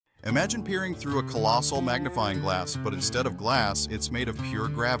Imagine peering through a colossal magnifying glass, but instead of glass, it's made of pure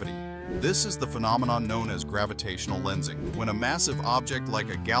gravity. This is the phenomenon known as gravitational lensing. When a massive object like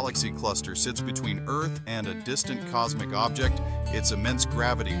a galaxy cluster sits between Earth and a distant cosmic object, its immense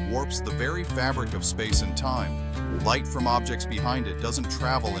gravity warps the very fabric of space and time. Light from objects behind it doesn't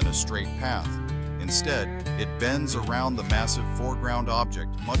travel in a straight path. Instead, it bends around the massive foreground object,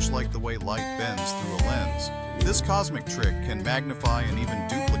 much like the way light bends through a lens. This cosmic trick can magnify and even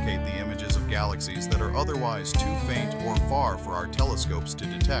duplicate the images of galaxies that are otherwise too faint or far for our telescopes to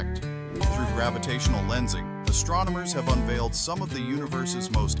detect. Through gravitational lensing, astronomers have unveiled some of the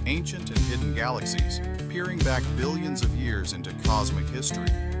universe's most ancient and hidden galaxies, peering back billions of years into cosmic history.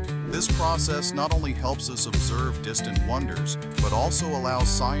 This process not only helps us observe distant wonders, but also allows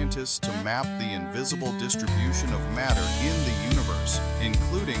scientists to map the invisible distribution of matter in the universe,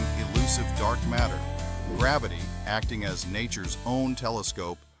 including elusive dark matter. Gravity, acting as nature's own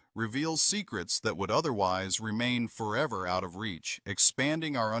telescope, reveals secrets that would otherwise remain forever out of reach,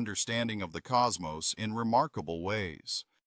 expanding our understanding of the cosmos in remarkable ways.